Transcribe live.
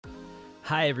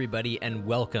Hi, everybody, and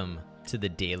welcome to the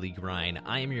Daily Grind.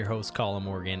 I am your host, Colin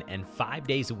Morgan, and 5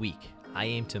 days a week, I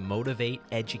aim to motivate,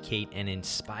 educate, and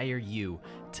inspire you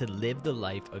to live the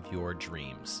life of your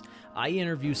dreams. I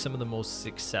interview some of the most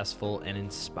successful and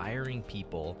inspiring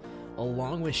people,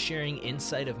 along with sharing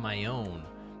insight of my own,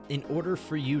 in order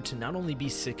for you to not only be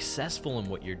successful in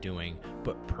what you're doing,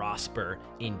 but prosper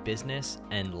in business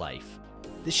and life.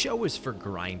 The show is for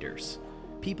grinders.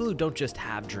 People who don't just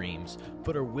have dreams,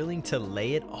 but are willing to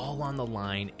lay it all on the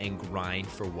line and grind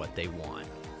for what they want.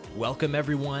 Welcome,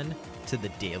 everyone, to the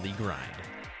Daily Grind.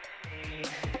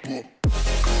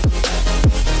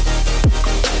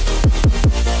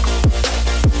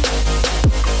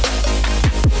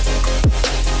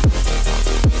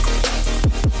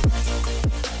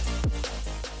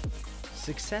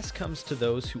 Success comes to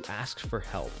those who ask for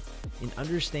help and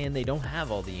understand they don't have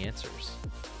all the answers.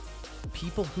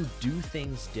 People who do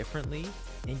things differently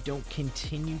and don't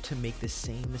continue to make the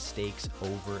same mistakes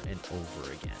over and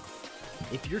over again.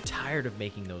 If you're tired of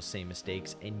making those same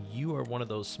mistakes and you are one of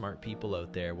those smart people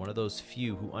out there, one of those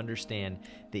few who understand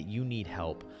that you need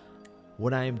help,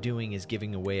 what I am doing is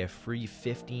giving away a free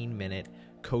 15-minute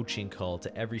coaching call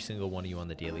to every single one of you on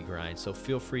the Daily Grind. So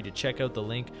feel free to check out the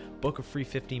link, book a free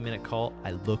 15-minute call.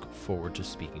 I look forward to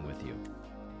speaking with you.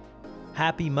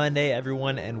 Happy Monday,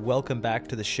 everyone, and welcome back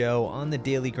to the show. On the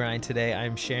Daily Grind today,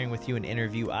 I'm sharing with you an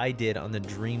interview I did on the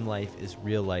Dream Life is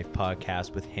Real Life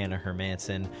podcast with Hannah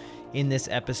Hermanson. In this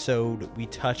episode, we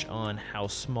touch on how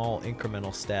small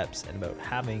incremental steps and about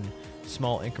having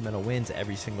small incremental wins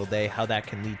every single day, how that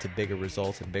can lead to bigger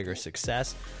results and bigger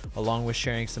success, along with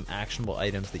sharing some actionable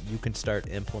items that you can start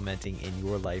implementing in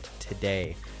your life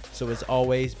today. So as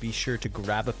always, be sure to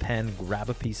grab a pen, grab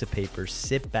a piece of paper,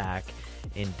 sit back,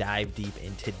 and dive deep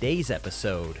in today's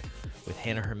episode with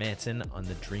Hannah Hermanson on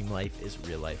the Dream Life is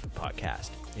Real Life podcast.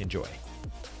 Enjoy.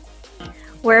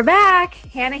 We're back.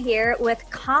 Hannah here with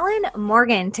Colin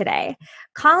Morgan today.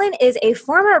 Colin is a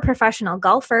former professional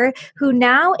golfer who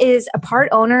now is a part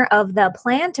owner of the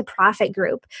Plan to Profit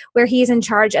Group, where he's in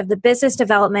charge of the business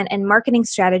development and marketing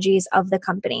strategies of the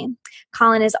company.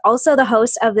 Colin is also the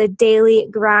host of the Daily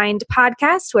Grind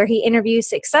podcast, where he interviews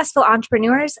successful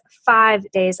entrepreneurs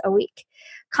 5 days a week.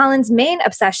 Colin's main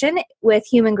obsession is with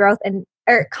human growth and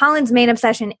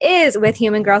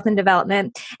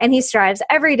development, and he strives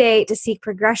every day to seek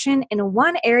progression in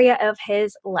one area of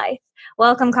his life.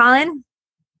 Welcome, Colin.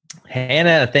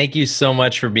 Hannah, thank you so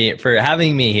much for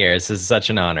having me here. This is such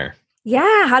an honor.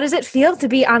 Yeah, how does it feel to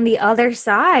be on the other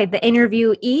side, the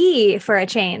interviewee for a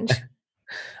change?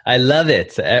 I love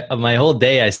it. My whole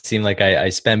day, I seem like I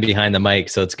spend behind the mic,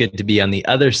 so it's good to be on the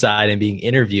other side and being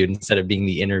interviewed instead of being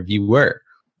the interviewer.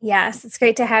 Yes, it's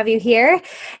great to have you here.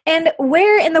 And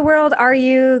where in the world are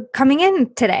you coming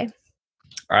in today?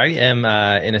 I am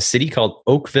in a city called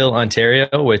Oakville,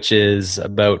 Ontario, which is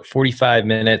about 45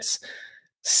 minutes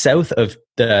south of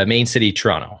the main city,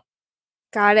 Toronto.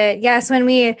 Got it. Yes, when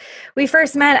we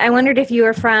first met, I wondered if you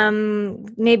were from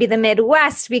maybe the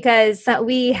Midwest, because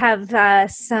we have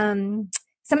some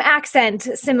accent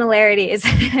similarities.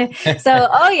 So,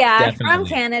 oh yeah, from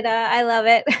Canada. I love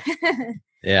it.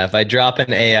 Yeah, if I drop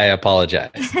an A, I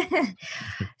apologize.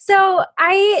 So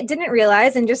I didn't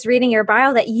realize, in just reading your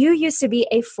bio, that you used to be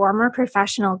a former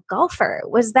professional golfer.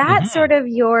 Was that sort of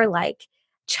your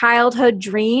childhood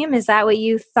dream? Is that what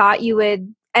you thought you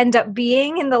would end up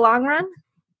being in the long run?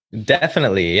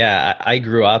 Definitely. Yeah. I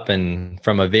grew up, and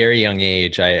from a very young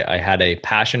age, I had a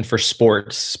passion for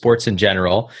sports in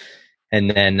general. And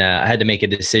then I had to make a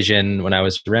decision when I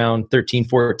was around 13,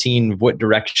 14, what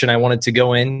direction I wanted to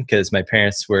go in, because my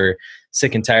parents were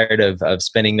sick and tired of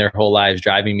spending their whole lives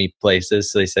driving me places.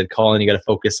 So they said, Colin, you got to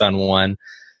focus on one.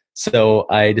 So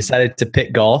I decided to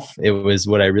pick golf. It was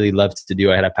what I really loved to do.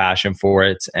 I had a passion for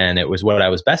it, and it was what I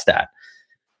was best at.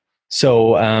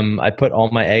 So I put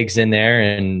all my eggs in there,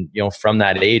 and from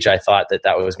that age, I thought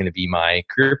that was going to be my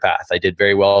career path. I did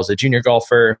very well as a junior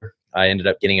golfer. I ended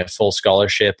up getting a full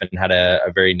scholarship and had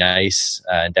a very nice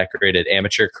decorated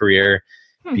amateur career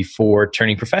before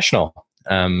turning professional.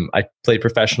 I played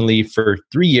professionally for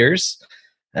 3 years.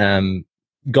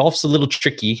 Golf's a little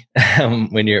tricky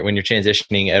when you're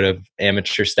transitioning out of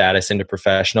amateur status into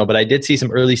professional, but I did see some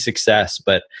early success.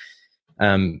 But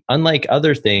unlike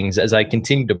other things, as I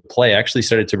continued to play, I actually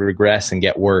started to regress and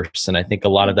get worse. And I think a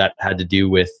lot of that had to do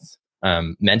with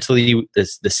mentally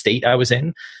the state I was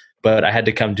in. But I had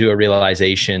to come to a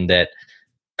realization that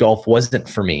golf wasn't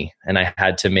for me, and I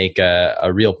had to make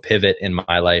a real pivot in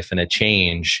my life and a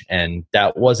change, and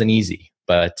that wasn't easy.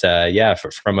 But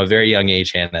from a very young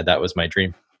age, Hannah, that was my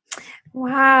dream.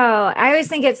 Wow. I always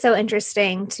think it's so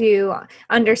interesting to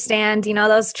understand,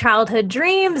 those childhood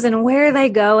dreams and where they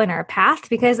go in our path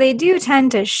because they do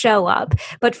tend to show up.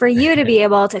 But for you to be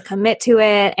able to commit to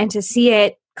it and to see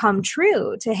it come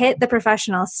true, to hit the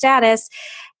professional status.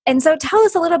 And so tell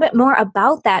us a little bit more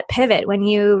about that pivot when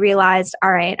you realized,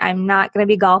 all right, I'm not going to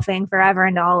be golfing forever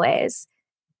and always.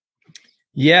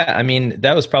 Yeah, I mean,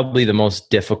 that was probably the most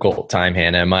difficult time,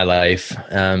 Hannah, in my life.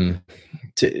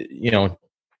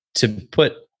 To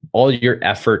put all your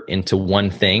effort into one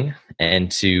thing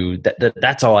and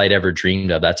that's all I'd ever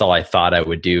dreamed of. That's all I thought I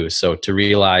would do. So to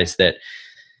realize that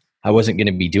I wasn't going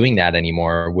to be doing that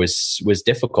anymore was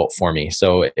difficult for me.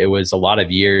 So it was a lot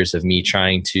of years of me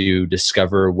trying to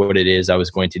discover what it is I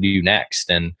was going to do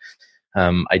next. And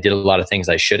I did a lot of things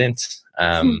I shouldn't.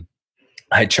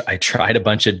 I tried a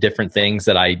bunch of different things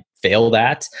that I failed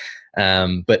at.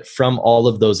 But from all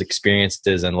of those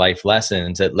experiences and life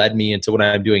lessons, it led me into what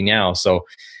I'm doing now. So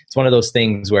it's one of those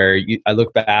things where I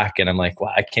look back and I'm like,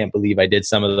 well, I can't believe I did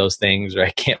some of those things, or I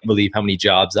can't believe how many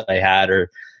jobs I had or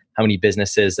how many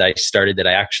businesses I started that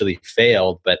I actually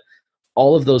failed. But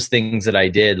all of those things that I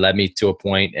did led me to a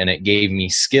point, and it gave me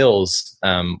skills,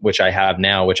 which I have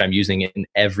now, which I'm using in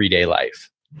everyday life.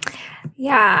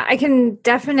 Yeah, I can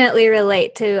definitely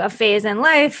relate to a phase in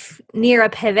life near a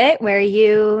pivot where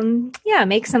you,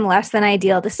 make some less than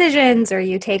ideal decisions, or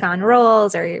you take on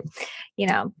roles, or,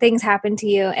 things happen to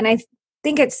you. And I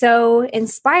think it's so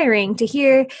inspiring to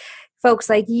hear folks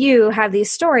like you have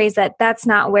these stories that that's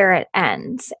not where it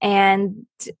ends. And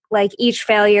like each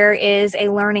failure is a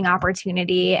learning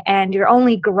opportunity, and you're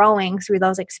only growing through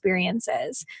those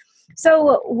experiences.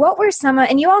 So what were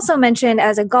and you also mentioned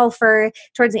as a golfer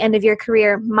towards the end of your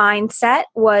career, mindset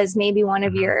was maybe one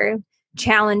of your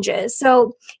challenges.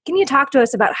 So can you talk to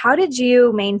us about how did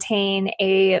you maintain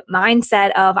a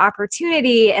mindset of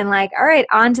opportunity and like, all right,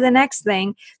 on to the next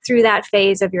thing through that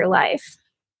phase of your life?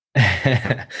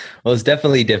 Well, it's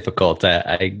definitely difficult.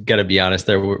 I got to be honest.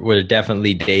 There were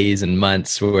definitely days and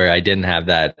months where I didn't have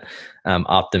that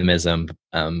optimism.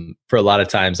 For a lot of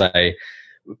times,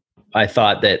 I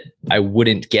thought that I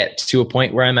wouldn't get to a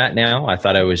point where I'm at now. I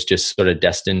thought I was just sort of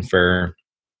destined for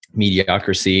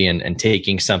mediocrity and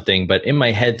taking something. But in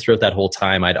my head throughout that whole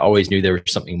time, I'd always knew there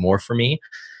was something more for me.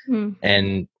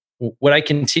 And what I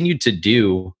continued to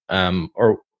do,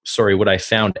 what I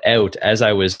found out as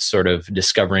I was sort of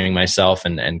discovering myself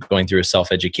and going through a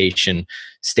self-education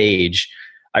stage,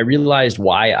 I realized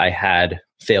why I had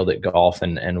failed at golf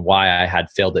and why I had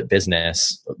failed at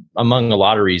business, among a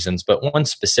lot of reasons. But one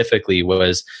specifically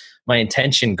was my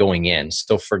intention going in.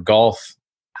 So for golf,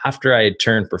 after I had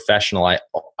turned professional,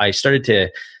 I started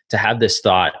to have this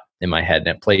thought in my head,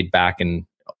 and it played back in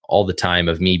all the time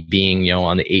of me being,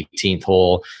 on the 18th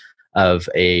hole of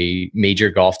a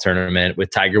major golf tournament with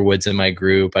Tiger Woods in my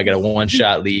group. I got a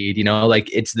one-shot lead,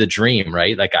 like it's the dream,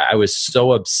 right? Like I was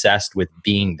so obsessed with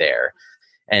being there.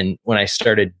 And when I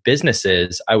started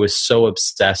businesses, I was so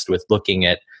obsessed with looking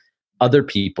at other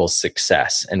people's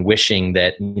success and wishing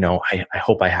that, I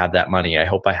hope I have that money. I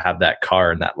hope I have that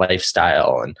car and that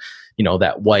lifestyle and,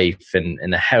 that wife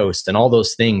and the house and all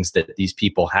those things that these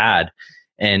people had.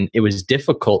 And it was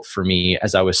difficult for me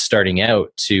as I was starting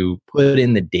out to put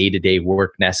in the day-to-day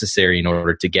work necessary in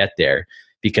order to get there,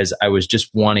 because I was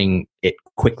just wanting it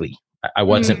quickly. I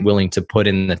wasn't willing to put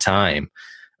in the time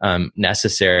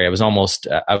necessary. I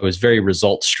was very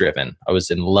results driven. I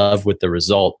was in love with the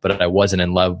result, but I wasn't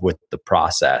in love with the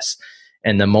process.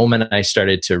 And the moment I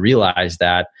started to realize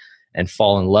that and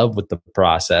fall in love with the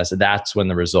process, that's when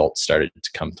the results started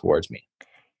to come towards me.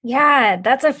 Yeah,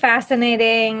 that's a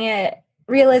fascinating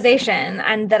realization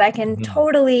and that I can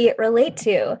totally relate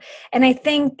to. And I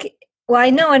think, I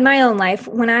know in my own life,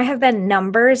 when I have been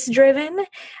numbers driven,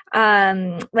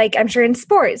 like I'm sure in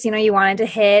sports, you wanted to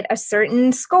hit a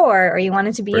certain score or you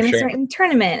wanted to be in a certain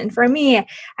tournament. And for me,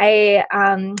 I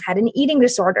had an eating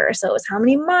disorder. So it was how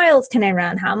many miles can I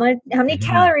run? How many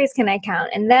calories can I count?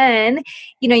 And then,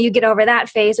 you get over that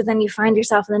phase, but then you find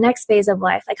yourself in the next phase of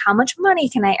life. Like how much money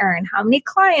can I earn? How many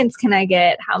clients can I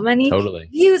get? How many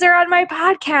views are on my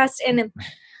podcast? And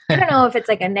I don't know if it's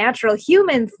like a natural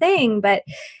human thing, but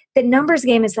the numbers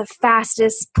game is the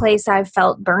fastest place I've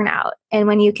felt burnout. And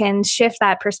when you can shift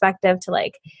that perspective to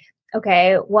like,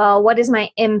 okay, well, what is my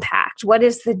impact? What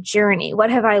is the journey? What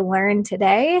have I learned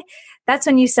today? That's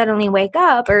when you suddenly wake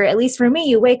up, or at least for me,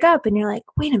 you wake up and you're like,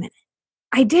 wait a minute,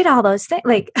 I did all those things.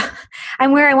 Like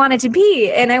I'm where I wanted to be.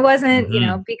 And I wasn't,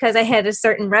 because I had a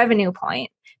certain revenue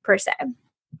point per se.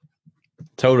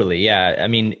 Totally. Yeah. I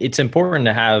mean, it's important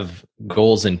to have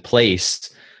goals in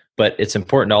place, but it's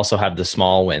important to also have the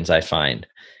small wins, I find.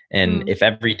 And if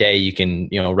every day you can,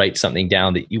 write something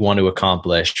down that you want to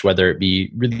accomplish, whether it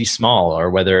be really small or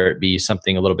whether it be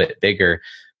something a little bit bigger,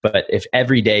 but if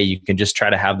every day you can just try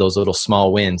to have those little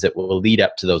small wins, it will lead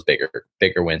up to those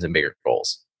bigger wins and bigger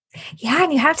goals. Yeah.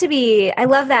 And you have to be, I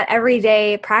love that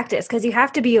everyday practice, because you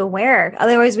have to be aware.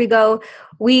 Otherwise we go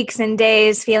weeks and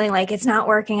days feeling like it's not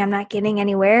working, I'm not getting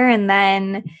anywhere. And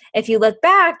then if you look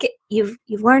back, you've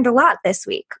learned a lot this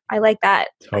week. I like that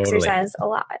exercise a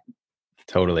lot.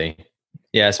 Totally.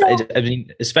 Yeah. I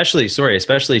mean, especially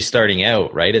starting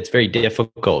out, right? It's very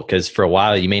difficult because for a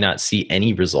while you may not see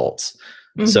any results.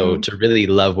 Mm-hmm. So to really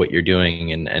love what you're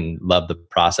doing and love the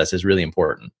process is really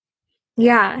important.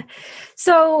 Yeah.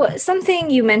 So something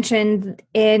you mentioned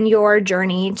in your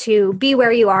journey to be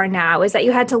where you are now is that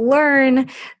you had to learn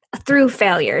through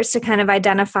failures to kind of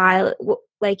identify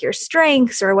like your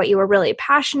strengths or what you were really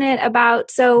passionate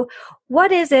about. So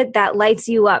what is it that lights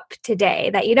you up today,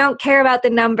 that you don't care about the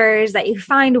numbers, that you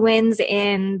find wins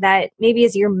in, that maybe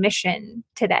is your mission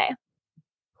today?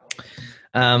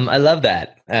 I love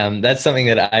that. That's something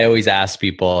that I always ask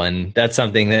people, and that's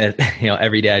something that,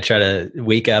 every day I try to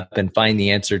wake up and find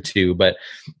the answer to. But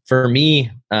for me,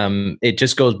 it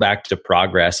just goes back to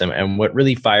progress. And what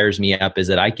really fires me up is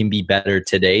that I can be better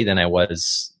today than I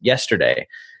was yesterday.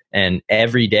 And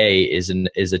every day is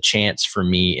a chance for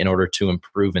me in order to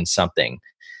improve in something.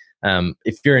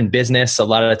 If you're in business, a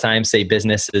lot of the time, say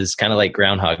business is kind of like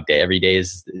Groundhog Day. Every day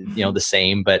is, the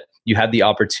same, but you have the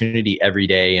opportunity every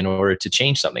day in order to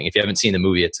change something. If you haven't seen the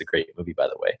movie, it's a great movie, by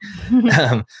the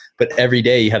way. But every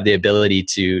day you have the ability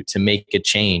to make a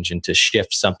change and to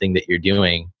shift something that you're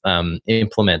doing,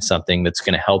 implement something that's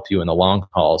going to help you in the long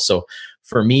haul. So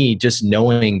for me, just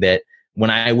knowing that when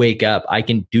I wake up, I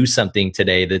can do something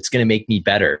today that's going to make me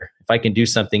better. If I can do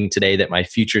something today that my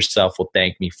future self will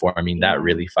thank me for, that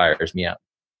really fires me up.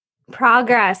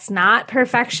 Progress, not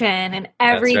perfection. And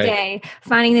every day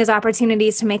finding those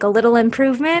opportunities to make a little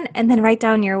improvement and then write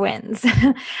down your wins.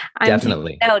 I'm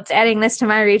Definitely. taking notes, adding this to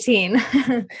my routine.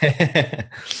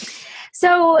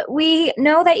 So we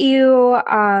know that you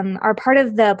are part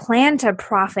of the Plan to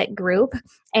Profit group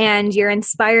and you're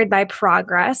inspired by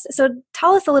progress. So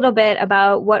tell us a little bit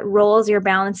about what roles you're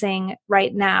balancing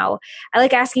right now. I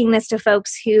like asking this to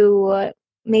folks who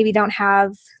maybe don't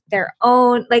have their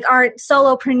own, like aren't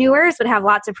solopreneurs, but have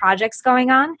lots of projects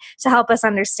going on, to help us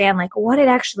understand like what it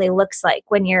actually looks like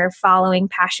when you're following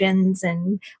passions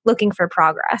and looking for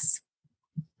progress.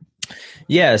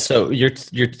 Yeah. So you're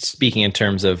speaking in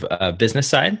terms of business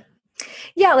side?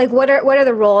 Yeah. Like what are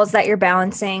the roles that you're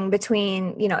balancing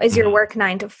between, is your work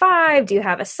 9 to 5? Do you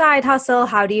have a side hustle?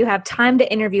 How do you have time to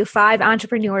interview 5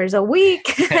 entrepreneurs a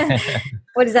week?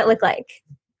 What does that look like?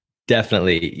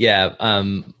 Definitely. Yeah.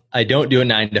 I don't do a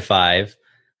 9 to 5.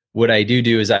 What I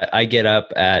do is I get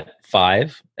up at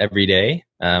 5 every day,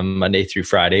 Monday through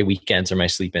Friday. Weekends are my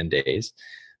sleep-in days.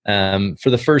 For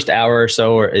the first hour or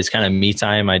so is kind of me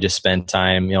time. I just spend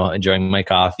time, enjoying my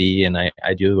coffee, and I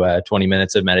do 20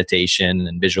 minutes of meditation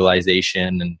and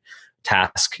visualization and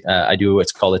task. I do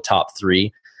what's called a top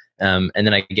 3. And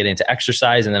then I get into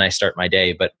exercise and then I start my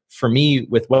day. But for me,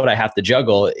 with what I have to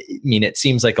juggle, it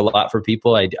seems like a lot for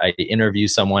people. I interview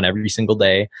someone every single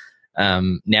day.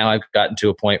 Now I've gotten to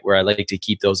a point where I like to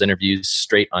keep those interviews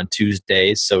straight on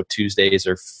Tuesdays. So Tuesdays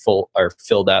are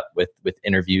filled up with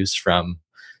interviews from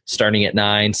starting at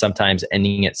 9, sometimes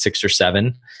ending at 6 or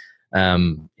 7,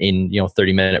 in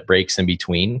 30-minute breaks in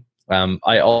between.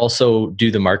 I also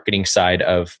do the marketing side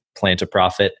of Plan to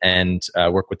Profit and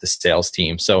work with the sales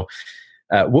team. So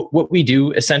what we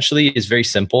do essentially is very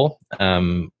simple.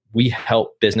 We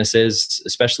help businesses,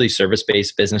 especially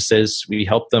service-based businesses, we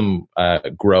help them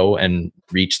grow and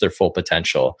reach their full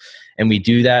potential. And we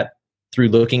do that through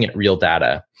looking at real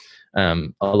data.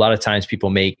 A lot of times people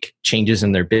make changes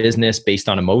in their business based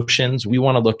on emotions. We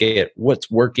want to look at what's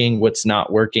working, what's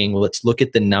not working. Let's look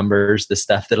at the numbers, the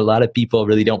stuff that a lot of people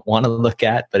really don't want to look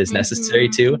at, but is necessary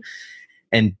to.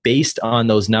 And based on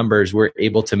those numbers, we're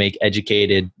able to make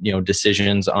educated,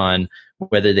 decisions on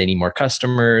whether they need more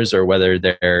customers or whether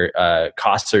their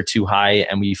costs are too high.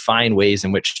 And we find ways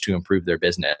in which to improve their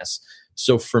business.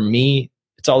 So for me,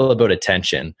 it's all about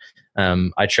attention.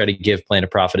 I try to give Plan to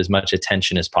Profit as much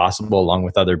attention as possible, along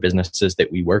with other businesses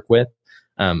that we work with,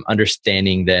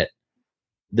 understanding that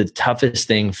the toughest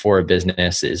thing for a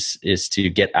business is to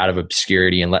get out of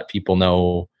obscurity and let people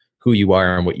know who you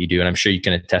are and what you do. And I'm sure you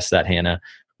can attest to that, Hannah.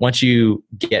 Once you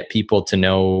get people to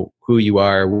know who you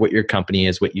are, what your company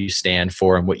is, what you stand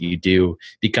for, and what you do,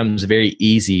 becomes very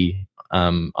easy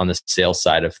on the sales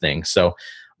side of things. So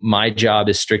my job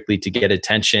is strictly to get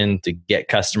attention, to get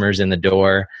customers in the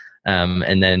door.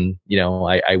 And then,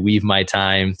 I weave my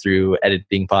time through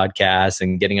editing podcasts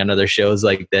and getting on other shows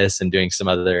like this and doing some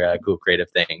other cool creative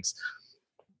things.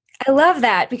 I love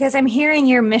that because I'm hearing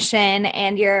your mission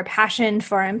and your passion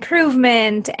for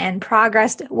improvement and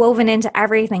progress woven into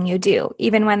everything you do,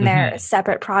 even when they're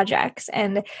separate projects.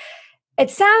 And it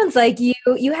sounds like you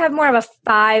have more of a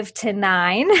 5 to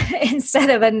 9 instead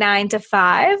of a 9 to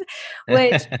 5,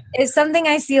 which is something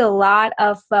I see a lot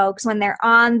of folks when they're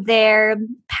on their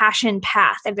passion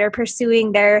path, if they're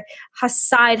pursuing their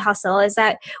side hustle, is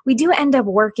that we do end up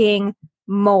working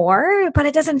more, but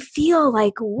it doesn't feel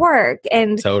like work.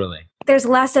 And totally. There's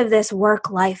less of this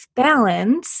work-life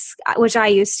balance, which I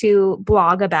used to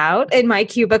blog about in my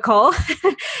cubicle.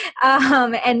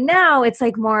 And now it's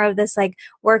like more of this like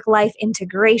work-life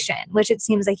integration, which it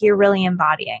seems like you're really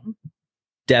embodying.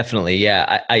 Definitely.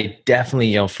 Yeah. I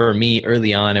definitely, for me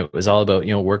early on, it was all about,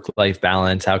 work-life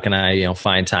balance. How can I,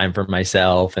 find time for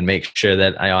myself and make sure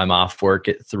that I'm off work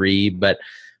at 3. But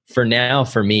for now,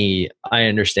 for me, I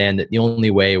understand that the only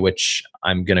way which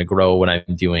I'm going to grow what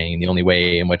I'm doing, the only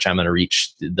way in which I'm going to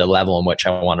reach the level in which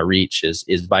I want to reach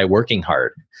is by working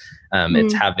hard.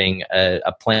 It's having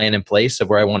a plan in place of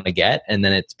where I want to get, and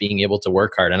then it's being able to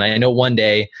work hard. And I know one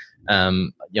day,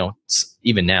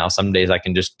 even now, some days I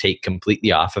can just take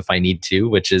completely off if I need to,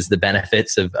 which is the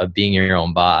benefits of being your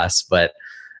own boss. But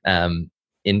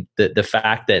in the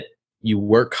fact that you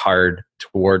work hard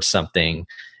towards something,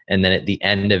 and then at the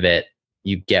end of it,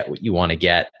 you get what you want to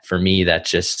get. For me, that's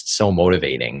just so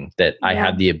motivating that I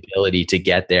have the ability to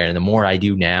get there. And the more I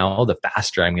do now, the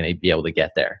faster I'm going to be able to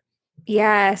get there.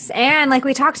 Yes. And like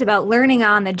we talked about, learning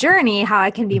on the journey, how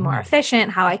I can be more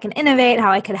efficient, how I can innovate,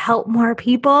 how I can help more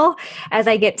people as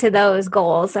I get to those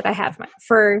goals that I have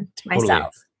for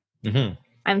myself.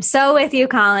 I'm so with you,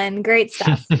 Colin. Great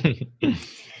stuff.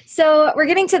 So we're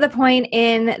getting to the point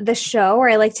in the show where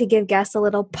I like to give guests a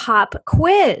little pop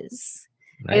quiz.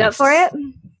 Nice. Are you up for it?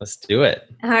 Let's do it.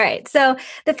 All right. So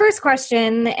the first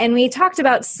question, and we talked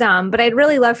about some, but I'd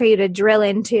really love for you to drill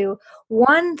into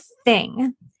one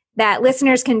thing that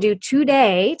listeners can do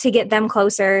today to get them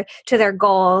closer to their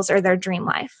goals or their dream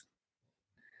life.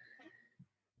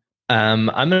 I'm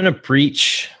going to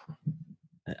preach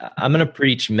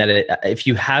if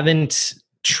you haven't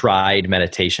tried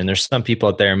meditation, there's some people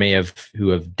out there who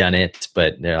have done it,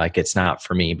 but they're like, it's not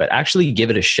for me. But actually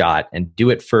give it a shot and do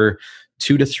it for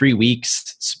 2 to 3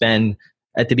 weeks.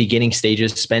 At the beginning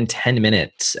stages, spend 10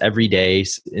 minutes every day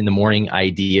in the morning,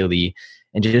 ideally,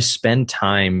 and just spend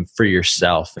time for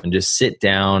yourself and just sit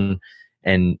down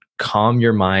and calm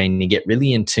your mind and get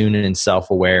really in tune and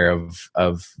self-aware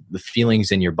of the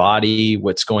feelings in your body,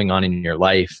 what's going on in your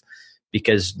life.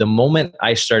 Because the moment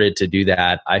I started to do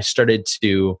that,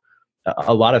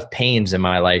 a lot of pains in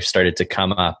my life started to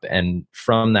come up. And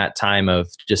from that time of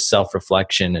just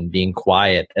self-reflection and being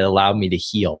quiet, it allowed me to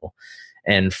heal.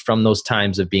 And from those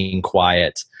times of being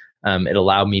quiet, it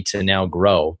allowed me to now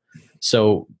grow.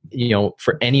 So,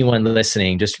 for anyone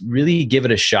listening, just really give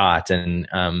it a shot. And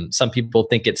some people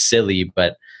think it's silly,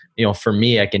 but for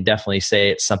me, I can definitely say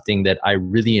it's something that I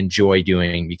really enjoy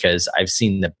doing because I've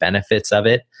seen the benefits of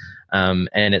it.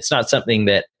 And it's not something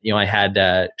that, I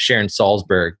had Sharon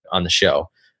Salzberg on the show,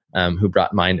 who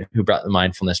brought the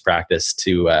mindfulness practice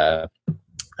to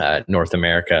North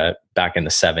America back in the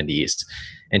 70s.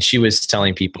 And she was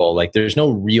telling people, like, there's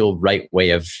no real right way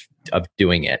of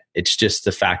doing it. It's just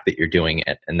the fact that you're doing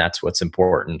it. And that's what's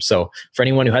important. So for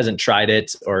anyone who hasn't tried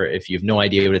it, or if you have no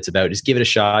idea what it's about, just give it a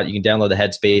shot. You can download the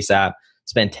Headspace app,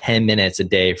 spend 10 minutes a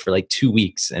day for like 2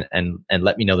 weeks and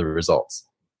let me know the results.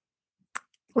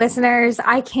 Listeners,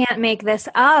 I can't make this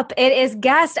up. It is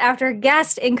guest after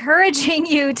guest encouraging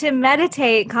you to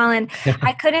meditate, Colin.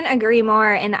 I couldn't agree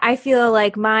more. And I feel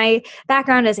like my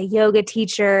background as a yoga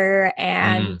teacher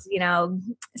and,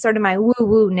 sort of my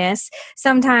woo-woo-ness,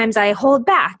 sometimes I hold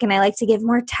back and I like to give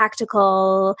more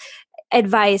tactical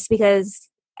advice because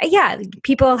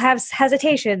people have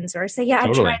hesitations or say,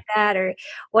 I tried that or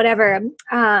whatever.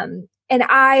 And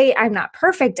I'm not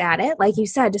perfect at it. Like you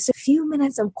said, just a few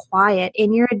minutes of quiet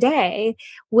in your day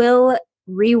will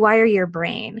rewire your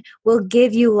brain, will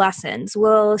give you lessons,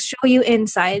 will show you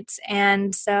insights.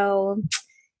 And so,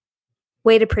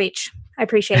 way to preach. I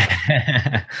appreciate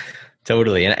it.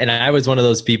 Totally. And I was one of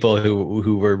those people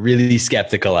who were really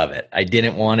skeptical of it. I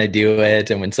didn't want to do it.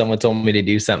 And when someone told me to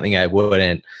do something, I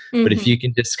wouldn't. Mm-hmm. But if you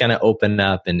can just kind of open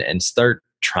up and start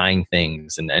trying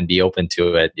things and be open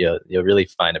to it, you'll really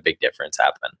find a big difference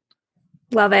happen.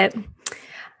 Love it.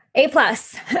 A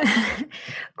plus.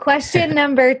 Question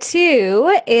number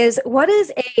 2 is, what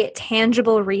is a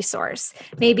tangible resource?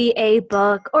 Maybe a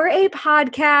book or a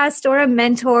podcast or a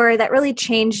mentor that really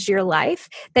changed your life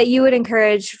that you would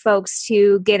encourage folks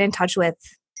to get in touch with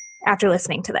after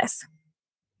listening to this?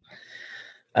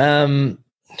 Man,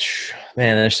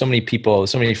 there's so many people,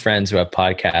 so many friends who have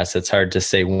podcasts. It's hard to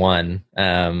say one.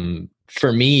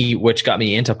 For me, which got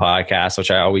me into podcasts, which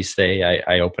I always say,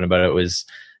 I open about it, was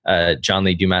John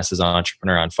Lee Dumas's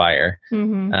Entrepreneur on Fire.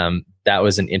 Mm-hmm. That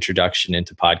was an introduction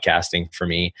into podcasting for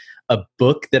me. A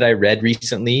book that I read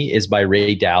recently is by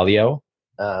Ray Dalio.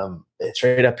 It's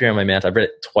right up here on my mantle. I've read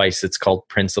it twice. It's called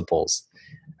Principles.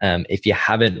 If you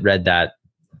haven't read that,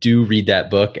 do read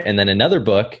that book. And then another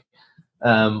book,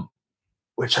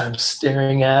 which I'm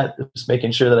staring at, just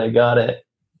making sure that I got it,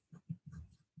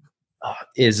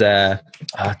 is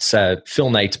it's Phil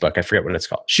Knight's book. I forget what it's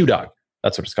called. Shoe Dog.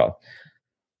 That's what it's called.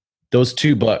 Those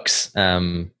 2 books,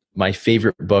 my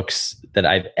favorite books that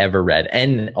I've ever read,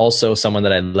 and also someone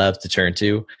that I love to turn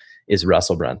to is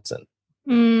Russell Brunson.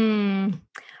 Boom,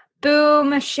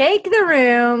 shake the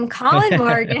room. Colin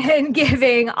Morgan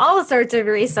giving all sorts of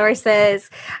resources.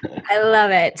 I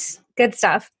love it. Good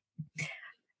stuff.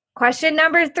 Question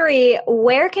number 3,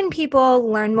 where can people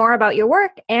learn more about your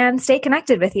work and stay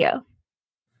connected with you?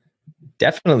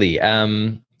 Definitely.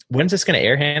 When's this going to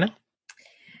air, Hannah?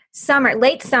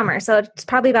 Late summer. So it's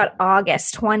probably about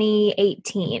August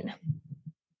 2018.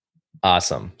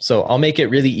 Awesome. So I'll make it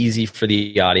really easy for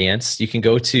the audience. You can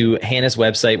go to Hannah's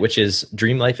website, which is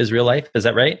Dream Life is Real Life. Is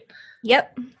that right?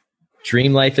 Yep.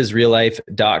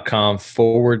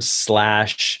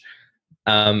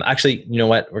 dreamlifeisreallife.com/. Actually, you know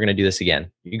what? We're going to do this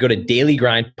again. You go to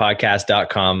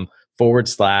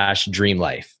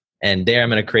dailygrindpodcast.com/dreamlife. And there I'm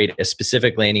going to create a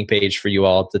specific landing page for you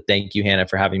all to thank you, Hannah,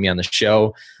 for having me on the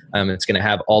show. It's going to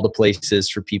have all the places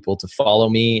for people to follow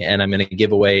me, and I'm going to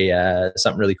give away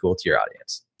something really cool to your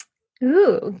audience.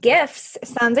 Ooh, gifts.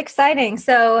 Sounds exciting.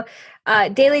 So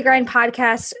Daily Grind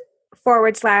Podcast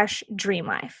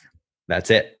 /dreamlife. That's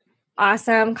it.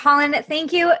 Awesome. Colin,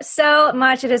 thank you so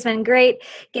much. It has been great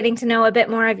getting to know a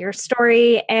bit more of your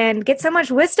story and get so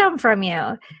much wisdom from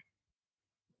you.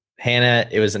 Hannah,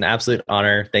 it was an absolute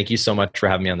honor. Thank you so much for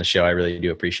having me on the show. I really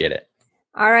do appreciate it.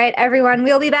 All right, everyone.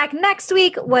 We'll be back next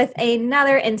week with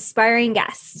another inspiring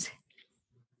guest.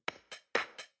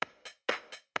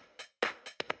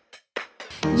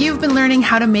 You've been learning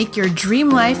how to make your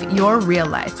dream life your real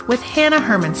life with Hannah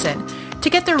Hermanson. To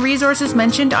get the resources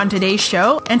mentioned on today's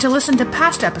show and to listen to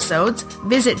past episodes,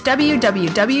 visit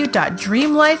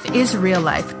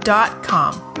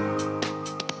www.dreamlifeisreallife.com.